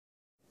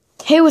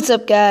Hey, what's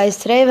up guys?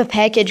 Today I have a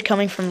package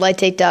coming from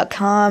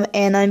lightake.com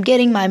and I'm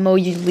getting my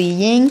MoYu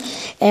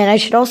LiYing. And I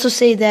should also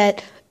say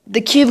that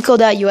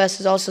thecubicle.us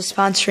is also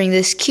sponsoring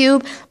this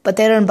cube, but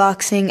that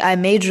unboxing I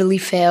majorly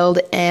failed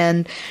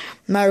and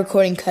my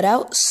recording cut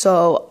out,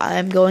 so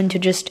I'm going to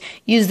just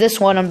use this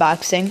one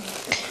unboxing.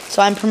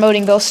 So I'm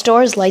promoting both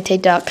stores,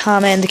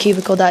 lightake.com and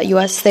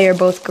thecubicle.us. They are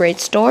both great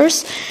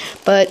stores.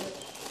 But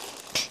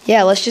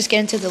yeah, let's just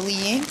get into the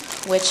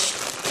LiYing, which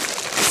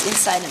is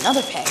inside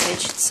another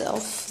package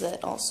itself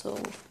that also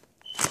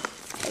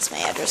has my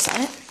address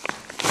on it.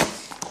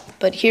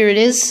 But here it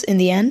is in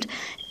the end,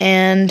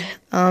 and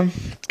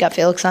it's got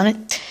Felix on it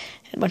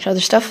and a bunch of other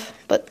stuff.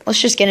 But let's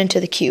just get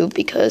into the cube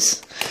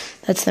because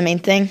that's the main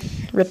thing.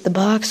 Rip the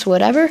box,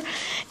 whatever.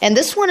 And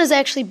this one is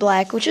actually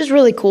black, which is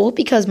really cool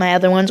because my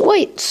other one's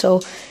white.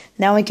 So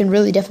now I can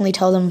really definitely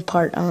tell them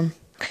apart. I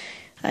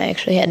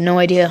actually had no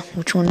idea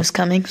which one was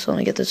coming, so let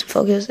me get this in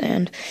focus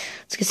and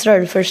let's get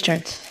started. First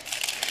turn.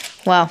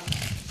 Wow.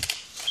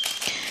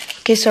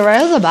 Okay, so right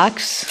out of the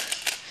box,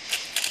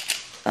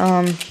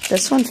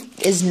 this one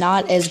is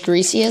not as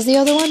greasy as the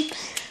other one.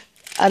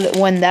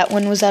 When that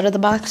one was out of the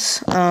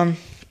box,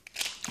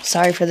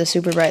 sorry for the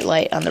super bright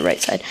light on the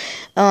right side,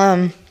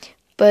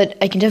 but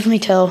I can definitely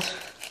tell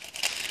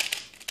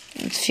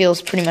it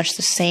feels pretty much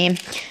the same.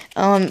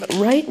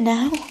 Right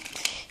now,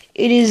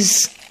 it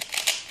is.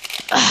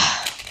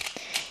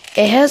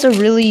 It has a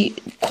really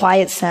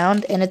quiet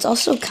sound, and it's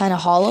also kind of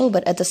hollow,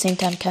 but at the same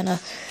time kind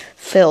of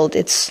filled.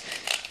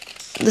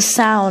 The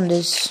sound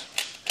is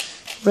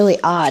really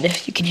odd.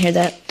 You can hear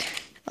that.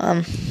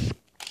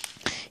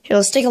 Here,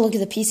 let's take a look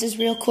at the pieces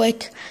real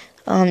quick.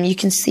 You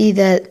can see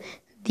that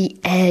the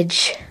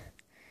edge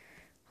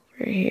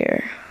over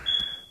here,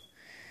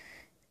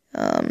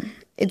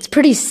 it's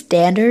pretty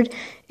standard.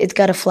 It's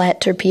got a flat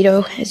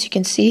torpedo, as you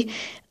can see,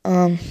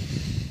 but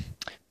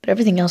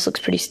everything else looks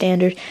pretty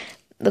standard.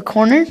 The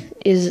corner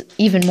is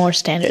even more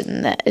standard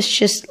than that. It's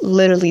just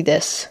literally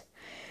this.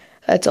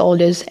 That's all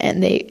it is.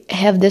 And they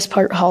have this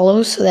part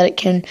hollow so that it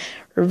can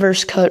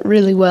reverse cut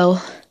really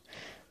well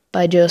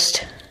by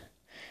just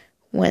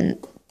when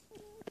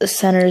the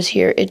center is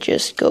here, it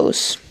just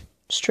goes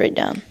straight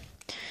down.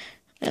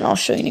 And I'll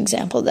show you an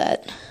example of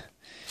that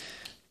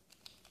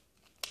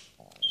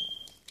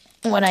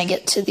when I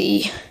get to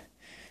the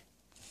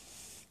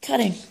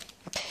cutting.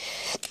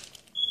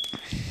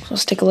 So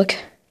let's take a look.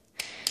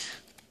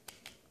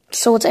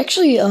 So it's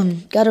actually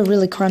got a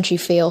really crunchy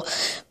feel,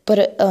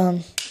 but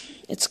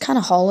it's kind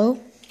of hollow.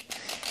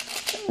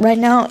 Right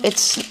now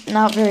it's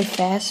not very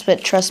fast,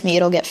 but trust me,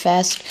 it'll get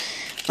fast.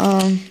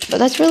 But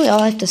that's really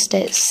all I have to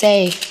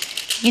say.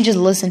 You can just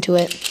listen to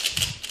it.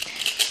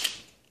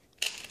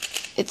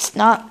 It's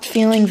not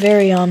feeling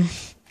very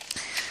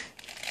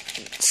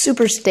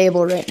super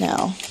stable right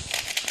now,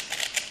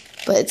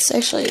 but it's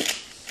actually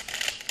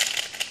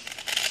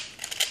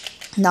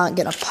not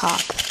gonna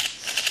pop.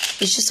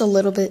 It's just a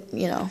little bit,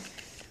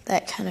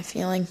 that kind of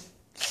feeling.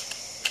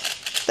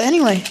 But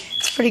anyway,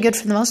 it's pretty good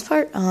for the most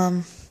part,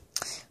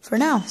 for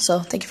now. So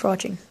thank you for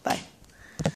watching. Bye.